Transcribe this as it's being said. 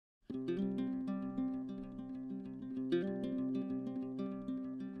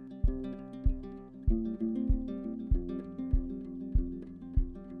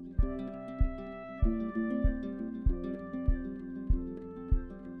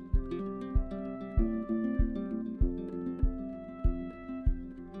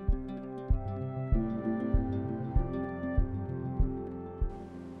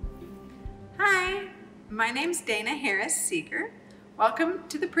My name's Dana Harris Seeger. Welcome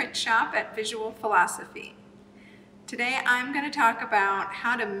to the print shop at Visual Philosophy. Today I'm going to talk about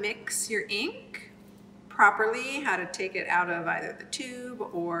how to mix your ink properly, how to take it out of either the tube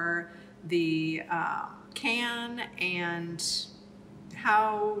or the can, and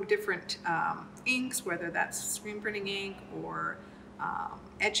how different inks, whether that's screen printing ink or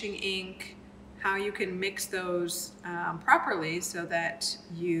etching ink, how you can mix those properly so that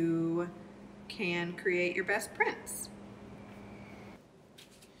you can create your best prints.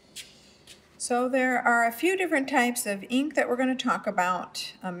 So there are a few different types of ink that we're going to talk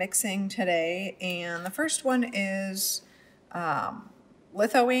about mixing today, and the first one is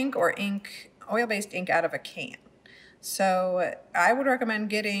litho ink or oil-based ink out of a can. So I would recommend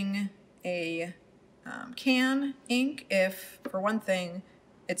getting a can ink if, for one thing,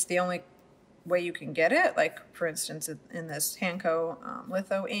 it's the only way you can get it. Like, for instance, in this Hanco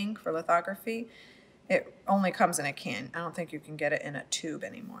litho ink for lithography, it only comes in a can. I don't think you can get it in a tube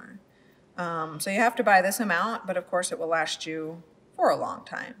anymore. So you have to buy this amount, but of course it will last you for a long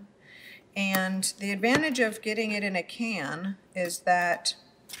time. And the advantage of getting it in a can is that,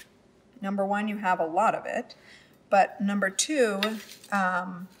 number one, you have a lot of it, but number two, well,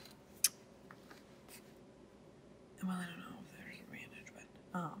 I don't know if there's an advantage,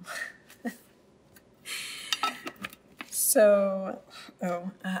 but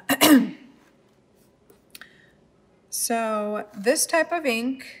so this type of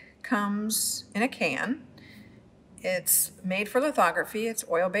ink comes in a can. It's made for lithography. It's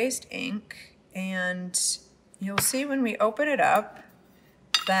oil-based ink, and you'll see when we open it up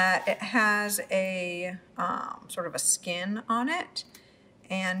that it has a sort of a skin on it.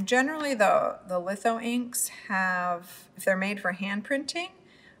 And generally the litho inks have, if they're made for hand printing,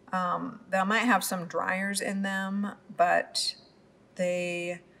 they might have some dryers in them, but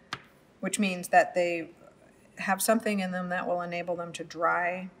which means that they have something in them that will enable them to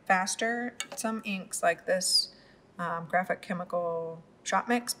dry faster. Some inks like this graphic chemical shop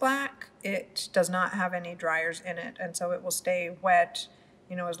mix black, it does not have any dryers in it, and so it will stay wet,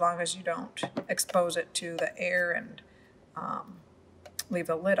 you know, as long as you don't expose it to the air and leave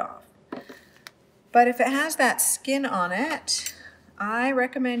the lid off. But if it has that skin on it, I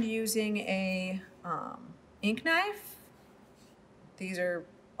recommend using a ink knife. These are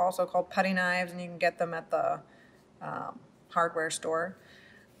also called putty knives, and you can get them at the hardware store.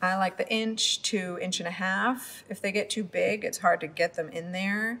 I like the 1 to 1.5 inches. If they get too big, it's hard to get them in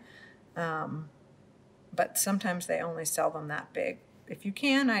there, but sometimes they only sell them that big. If you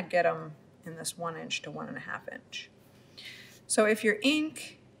can, I'd get them in this 1 inch to 1.5 inch. So if your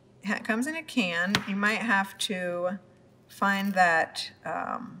ink comes in a can, you might have to find that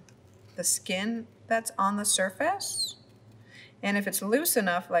the skin that's on the surface, and if it's loose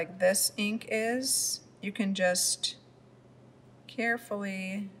enough like this ink is, you can just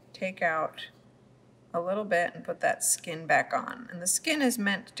carefully take out a little bit and put that skin back on. And the skin is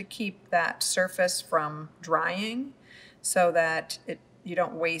meant to keep that surface from drying so that you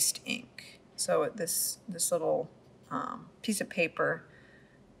don't waste ink. So this little piece of paper,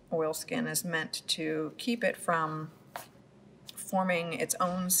 oil skin, is meant to keep it from forming its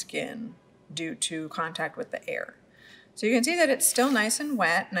own skin due to contact with the air. So you can see that it's still nice and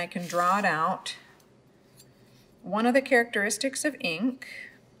wet, and I can draw it out. One of the characteristics of ink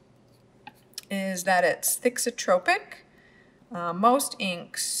is that it's thixotropic. Most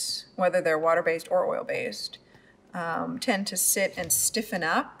inks, whether they're water-based or oil-based, tend to sit and stiffen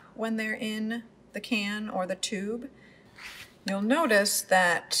up when they're in the can or the tube. You'll notice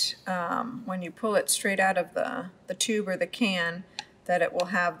that when you pull it straight out of the tube or the can, that it will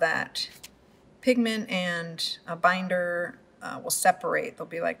have that pigment and a binder will separate. There'll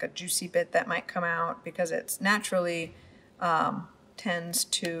be like a juicy bit that might come out because it's naturally tends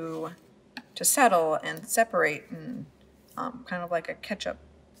to settle and separate, and kind of like a ketchup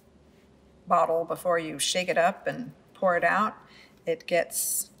bottle. Before you shake it up and pour it out, it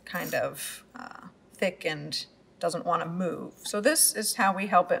gets kind of thick and doesn't want to move. So this is how we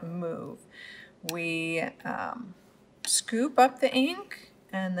help it move. We scoop up the ink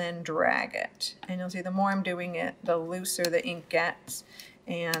and then drag it. And you'll see the more I'm doing it, the looser the ink gets,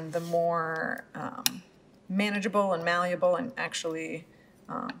 and the more manageable and malleable and actually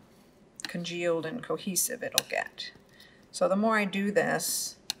congealed and cohesive it'll get. So the more I do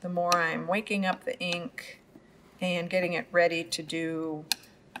this, the more I'm waking up the ink and getting it ready to do,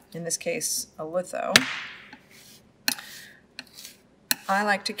 in this case, a litho. I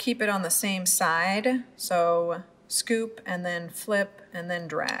like to keep it on the same side, so scoop and then flip and then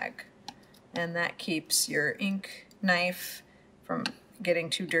drag. And that keeps your ink knife from getting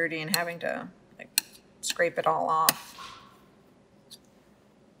too dirty and having to scrape it all off.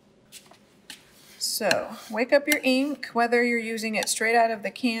 So wake up your ink, whether you're using it straight out of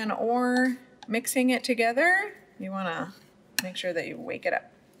the can or mixing it together. You want to make sure that you wake it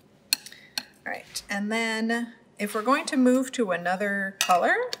up. All right, and then if we're going to move to another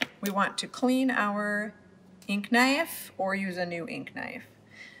color, we want to clean our ink knife or use a new ink knife.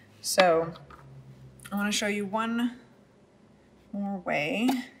 So I want to show you one more way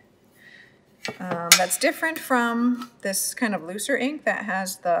that's different from this kind of looser ink that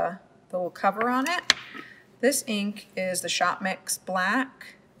has the little cover on it. This ink is the Shop Mix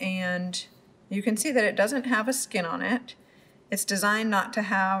Black, and you can see that it doesn't have a skin on it. It's designed not to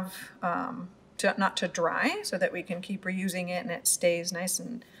have, not to dry, so that we can keep reusing it and it stays nice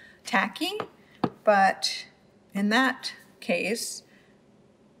and tacky. But in that case,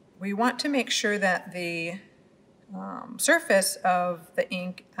 we want to make sure that the surface of the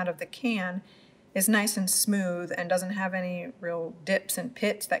ink out of the can is nice and smooth and doesn't have any real dips and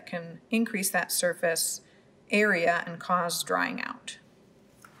pits that can increase that surface area and cause drying out.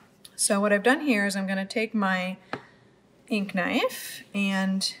 So what I've done here is I'm going to take my ink knife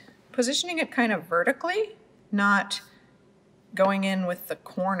and positioning it kind of vertically, not going in with the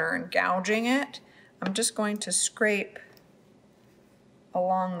corner and gouging it. I'm just going to scrape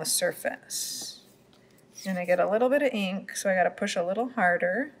along the surface. And I get a little bit of ink, so I got to push a little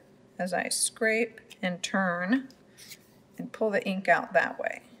harder as I scrape and turn and pull the ink out that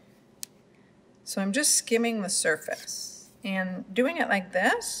way. So I'm just skimming the surface. And doing it like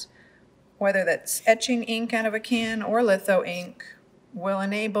this, whether that's etching ink out of a can or litho ink, will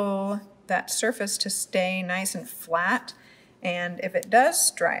enable that surface to stay nice and flat. And if it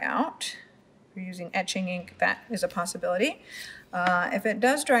does dry out, if you're using etching ink, that is a possibility. If it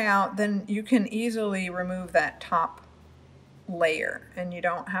does dry out, then you can easily remove that top layer and you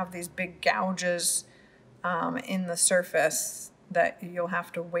don't have these big gouges in the surface that you'll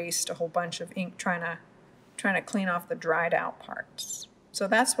have to waste a whole bunch of ink trying to clean off the dried out parts. So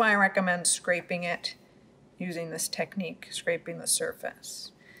that's why I recommend scraping it using this technique, scraping the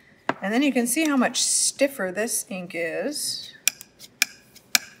surface. And then you can see how much stiffer this ink is.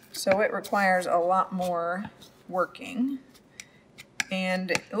 So it requires a lot more working.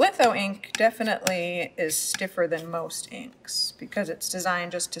 And litho ink definitely is stiffer than most inks because it's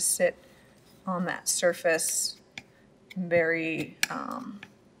designed just to sit on that surface, very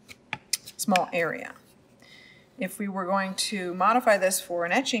small area. If we were going to modify this for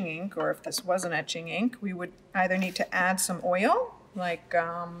an etching ink, or if this was an etching ink, we would either need to add some oil, like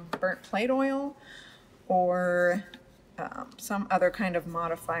burnt plate oil, or some other kind of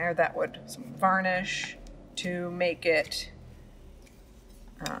modifier that would, some varnish, to make it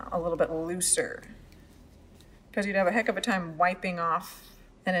a little bit looser, because you'd have a heck of a time wiping off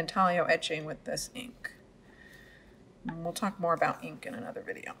an intaglio etching with this ink. And we'll talk more about ink in another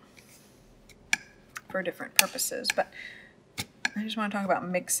video for different purposes, but I just want to talk about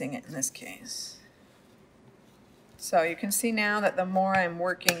mixing it in this case. So you can see now that the more I'm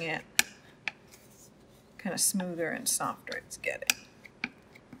working it, kind of smoother and softer it's getting.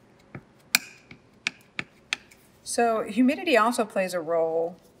 So humidity also plays a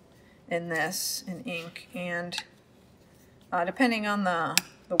role in this, in ink, and depending on the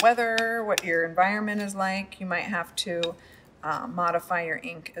weather, what your environment is like, you might have to modify your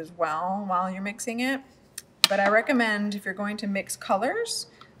ink as well while you're mixing it. But I recommend, if you're going to mix colors,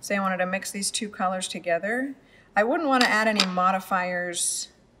 say I wanted to mix these two colors together, I wouldn't want to add any modifiers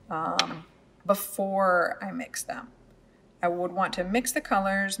before I mix them. I would want to mix the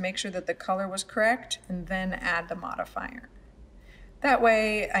colors, make sure that the color was correct, and then add the modifier. That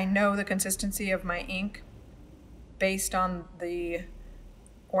way I know the consistency of my ink based on the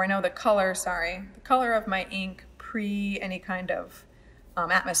color of my ink pre any kind of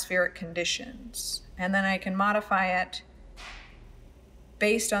atmospheric conditions. And then I can modify it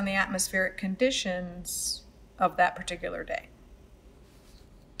based on the atmospheric conditions of that particular day.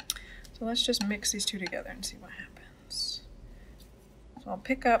 So let's just mix these two together and see what happens. So I'll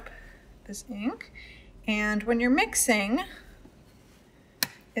pick up this ink, and when you're mixing,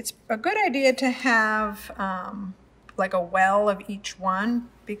 it's a good idea to have like a well of each one,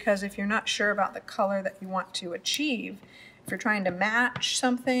 because if you're not sure about the color that you want to achieve, if you're trying to match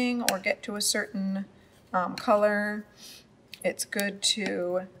something or get to a certain color, it's good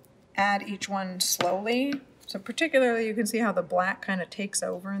to add each one slowly. So particularly you can see how the black kind of takes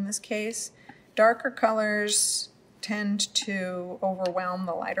over in this case. Darker colors tend to overwhelm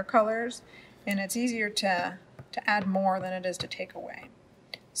the lighter colors, and it's easier to add more than it is to take away.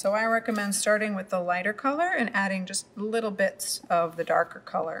 So I recommend starting with the lighter color and adding just little bits of the darker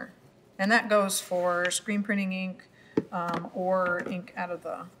color And that goes for screen printing ink or ink out of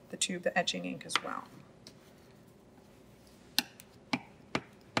the tube, the etching ink as well.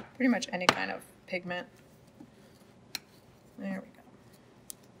 Pretty much any kind of pigment. There we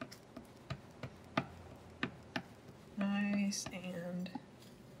go. Nice and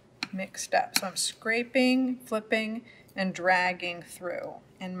mixed up. So I'm scraping, flipping, and dragging through.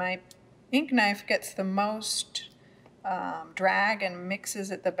 And my ink knife gets the most drag and mixes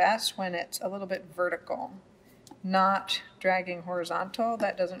it the best when it's a little bit vertical, not dragging horizontal.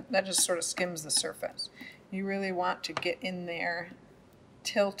 That just sort of skims the surface. You really want to get in there,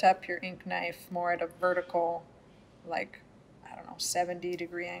 tilt up your ink knife more at a vertical, like, I don't know,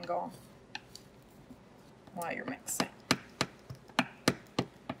 70-degree angle while you're mixing.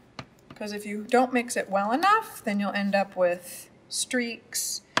 Because if you don't mix it well enough, then you'll end up with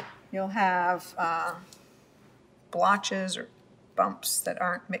streaks. You'll have blotches or bumps that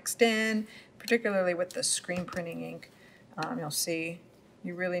aren't mixed in, particularly with the screen printing ink. You'll see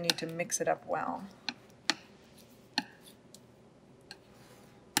you really need to mix it up well.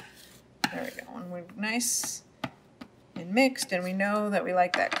 There we go. When we're nice and mixed and we know that we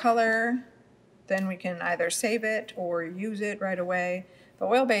like that color, then we can either save it or use it right away. The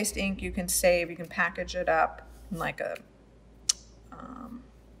oil-based ink you can save, you can package it up in like a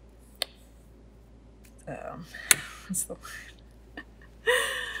what's the word?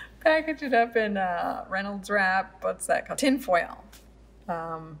 Package it up in Reynolds wrap, what's that called? Tin foil.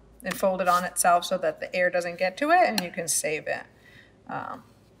 And fold it on itself so that the air doesn't get to it, and you can save it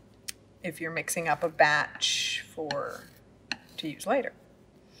if you're mixing up a batch to use later.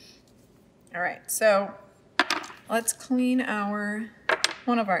 All right, so let's clean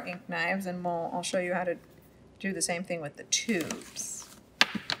one of our ink knives, and I'll show you how to do the same thing with the tubes.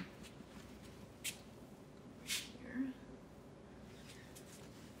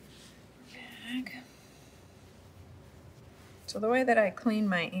 So the way that I clean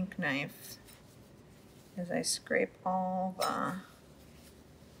my ink knife is I scrape all the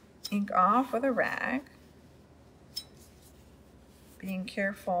ink off with a rag, being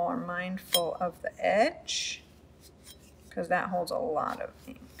careful or mindful of the edge, because that holds a lot of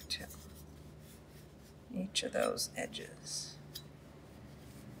ink too. Each of those edges.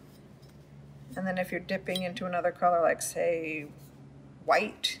 And then if you're dipping into another color, like say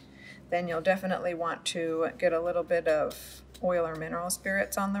white, then you'll definitely want to get a little bit of oil or mineral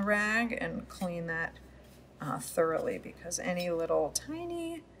spirits on the rag and clean that thoroughly, because any little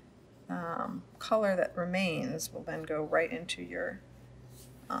tiny color that remains will then go right into your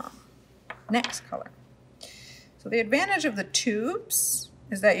next color. So the advantage of the tubes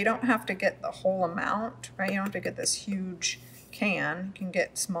is that you don't have to get the whole amount, right? You don't have to get this huge can. You can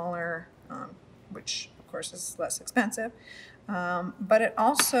get smaller, which of course is less expensive. But it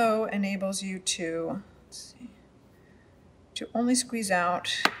also enables you to, to only squeeze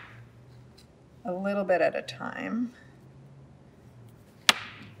out a little bit at a time.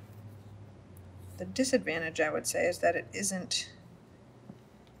 The disadvantage, I would say, is that it isn't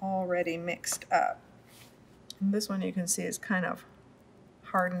already mixed up. And this one you can see is kind of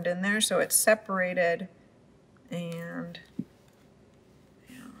hardened in there, so it's separated and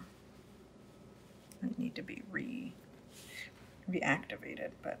might need to be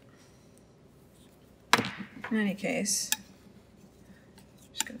reactivated, but in any case, I'm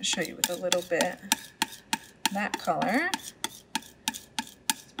just going to show you with a little bit. That color, it's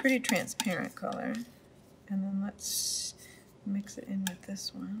a pretty transparent color, and then let's mix it in with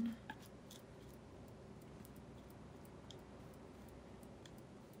this one.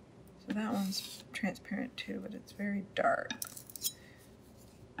 So that one's transparent too, but it's very dark.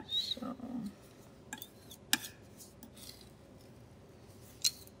 So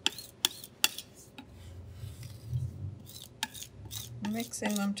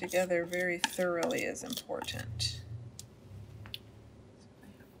mixing them together very thoroughly is important.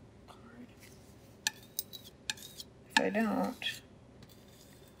 If I don't,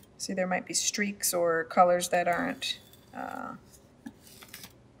 see, there might be streaks or colors that aren't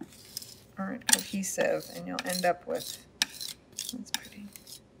cohesive, and you'll end up with, that's pretty,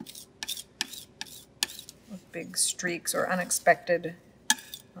 with big streaks or unexpected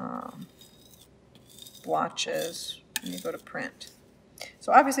blotches when you go to print.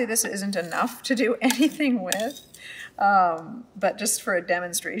 So obviously this isn't enough to do anything with, but just for a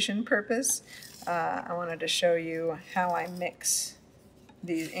demonstration purpose, I wanted to show you how I mix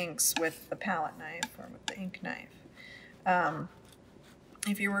these inks with the palette knife or with the ink knife.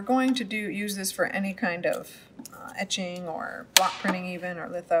 If you were going to use this for any kind of etching or block printing even, or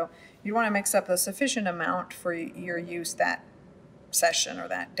litho, you want to mix up a sufficient amount for your use that session or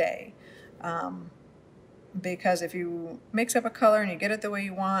that day. Because if you mix up a color and you get it the way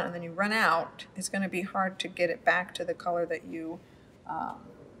you want and then you run out, it's going to be hard to get it back to the color that you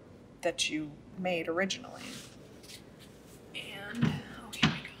made originally. And oh,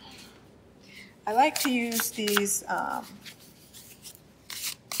 here we go. I like to use these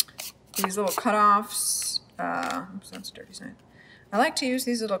little cutoffs. Oops, that's a dirty side. I like to use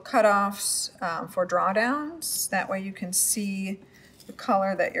these little cutoffs for drawdowns. That way you can see the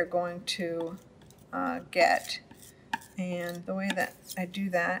color that you're going to get. And the way that I do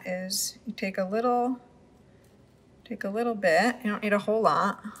that is you take a little bit, you don't need a whole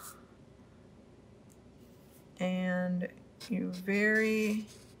lot, and you very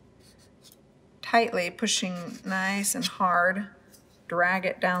tightly, pushing nice and hard, drag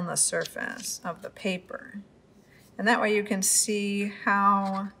it down the surface of the paper. And that way you can see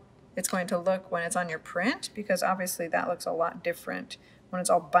how it's going to look when it's on your print, because obviously that looks a lot different when it's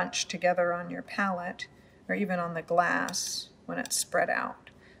all bunched together on your palette, or even on the glass when it's spread out.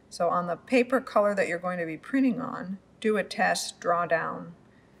 So on the paper color that you're going to be printing on, do a test drawdown.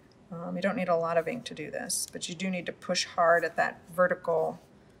 You don't need a lot of ink to do this, but you do need to push hard at that vertical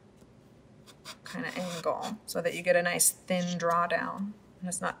kind of angle so that you get a nice thin drawdown and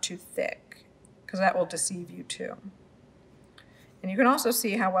it's not too thick, because that will deceive you too. And you can also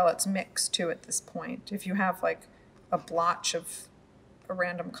see how well it's mixed too at this point. If you have like a blotch of a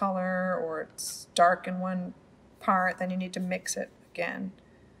random color or it's dark in one part, then you need to mix it again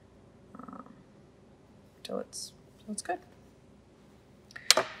until it's good.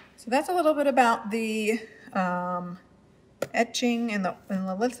 So that's a little bit about the etching and the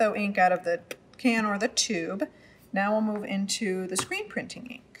litho ink out of the can or the tube. Now we'll move into the screen printing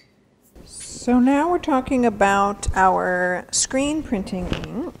ink. So now we're talking about our screen printing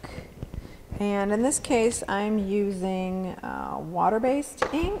ink. And in this case, I'm using water-based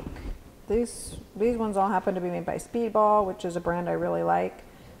ink. These ones all happen to be made by Speedball, which is a brand I really like.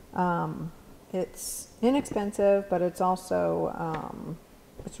 It's inexpensive, but it's also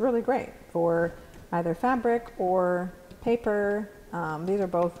it's really great for either fabric or paper. These are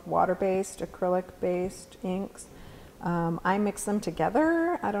both water-based, acrylic-based inks. I mix them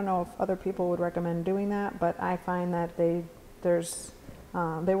together. I don't know if other people would recommend doing that, but I find that they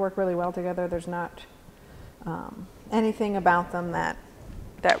work really well together. There's not anything about them that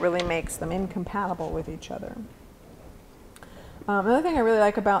really makes them incompatible with each other. Another thing I really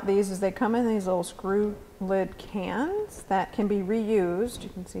like about these is they come in these little screw lid cans that can be reused. You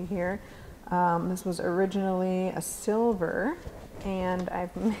can see here, this was originally a silver, and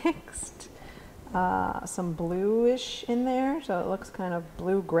I've mixed some bluish in there, so it looks kind of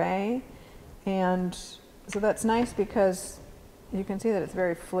blue-gray. And so that's nice because you can see that it's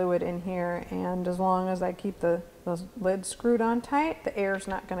very fluid in here, and as long as I keep those lids screwed on tight, the air's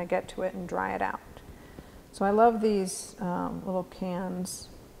not going to get to it and dry it out. So I love these little cans,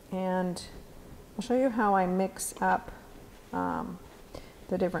 and I'll show you how I mix up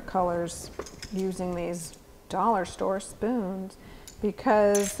the different colors using these dollar store spoons.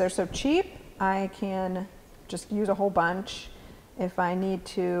 Because they're so cheap, I can just use a whole bunch. If I need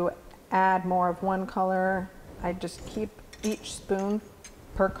to add more of one color, I just keep each spoon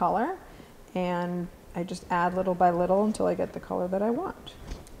per color, and I just add little by little until I get the color that I want.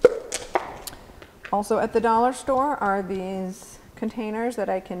 Also at the dollar store are these containers that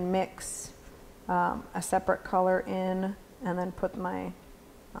I can mix a separate color in and then put my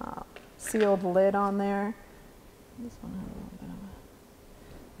sealed lid on there. This one has a little bit of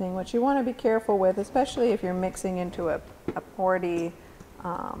a thing. What you want to be careful with, especially if you're mixing into a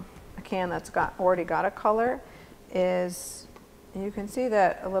can that's already got a color, is you can see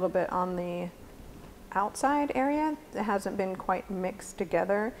that a little bit on the outside area that hasn't been quite mixed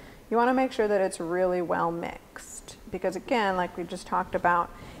together. You want to make sure that it's really well mixed, because again, like we just talked about,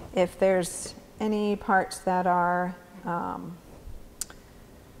 if there's any parts that are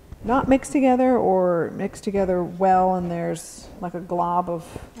not mixed together or mixed together well, and there's like a glob of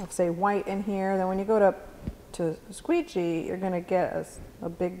say white in here, then when you go to squeegee, you're going to get a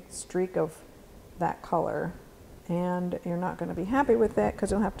big streak of that color, and you're not going to be happy with it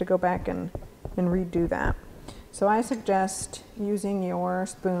because you'll have to go back and redo that. So I suggest using your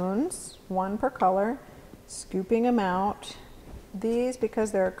spoons, one per color, scooping them out. These,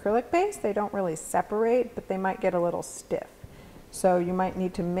 because they're acrylic based, they don't really separate, but they might get a little stiff. So you might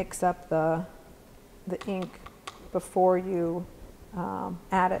need to mix up the ink before you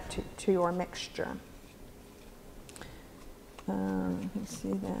add it to your mixture. You can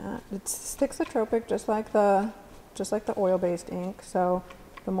see that it's thixotropic, just like the oil-based ink. So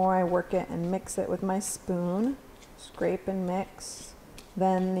the more I work it and mix it with my spoon, scrape and mix,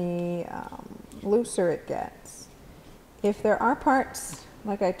 then the looser it gets. If there are parts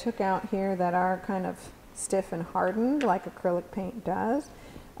like I took out here that are kind of stiff and hardened like acrylic paint does,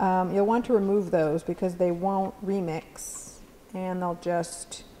 you'll want to remove those because they won't remix and they'll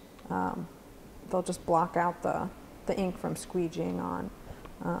just block out the ink from squeegeeing on,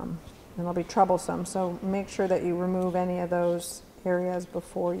 and they'll be troublesome. So make sure that you remove any of those areas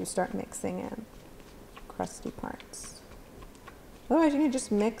before you start mixing in crusty parts. Otherwise you can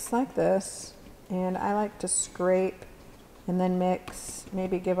just mix like this, and I like to scrape and then mix,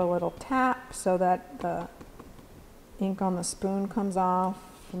 maybe give a little tap so that the ink on the spoon comes off,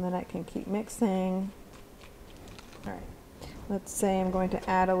 and then I can keep mixing. All right, let's say I'm going to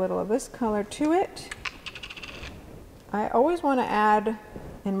add a little of this color to it. I always want to add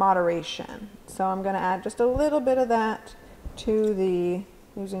in moderation, so I'm going to add just a little bit of that to the,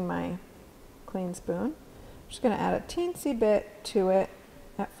 using my clean spoon. I'm just going to add a teensy bit to it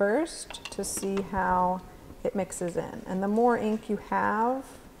at first to see how it mixes in. And the more ink you have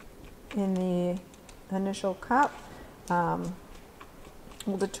in the initial cup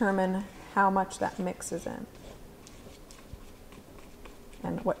will determine how much that mixes in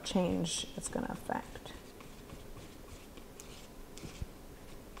and what change it's going to affect.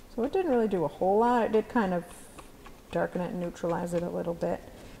 So it didn't really do a whole lot. It did kind of darken it and neutralize it a little bit.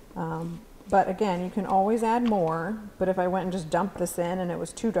 But again, you can always add more, but if I went and just dumped this in and it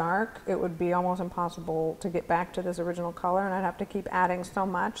was too dark, it would be almost impossible to get back to this original color, and I'd have to keep adding so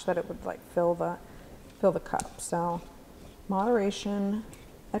much that it would like fill the cup. So moderation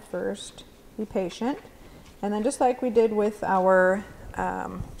at first, be patient, and then just like we did with our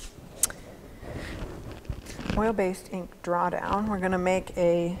oil-based ink drawdown, we're going to make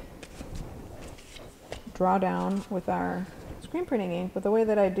a drawdown with our screen printing ink. But the way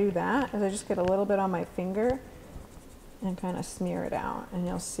that I do that is I just get a little bit on my finger and kind of smear it out, and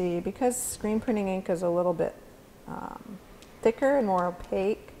you'll see, because screen printing ink is a little bit thicker and more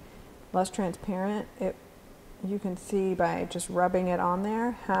opaque, less transparent, you can see by just rubbing it on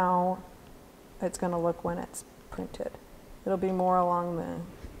there how it's going to look when it's printed. It'll be more along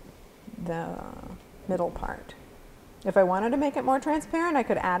the middle part. If I wanted to make it more transparent, I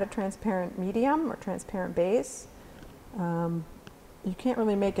could add a transparent medium or transparent base. You can't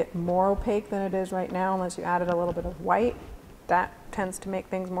really make it more opaque than it is right now unless you added a little bit of white. That tends to make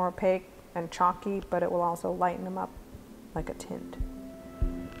things more opaque and chalky, but it will also lighten them up like a tint.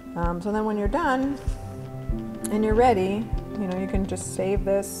 So then when you're done and you're ready, you can just save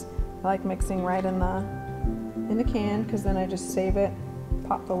this. I like mixing right in the can, because then I just save it,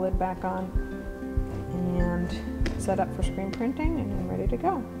 pop the lid back on, and set up for screen printing, and I'm ready to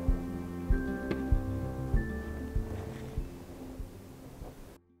go.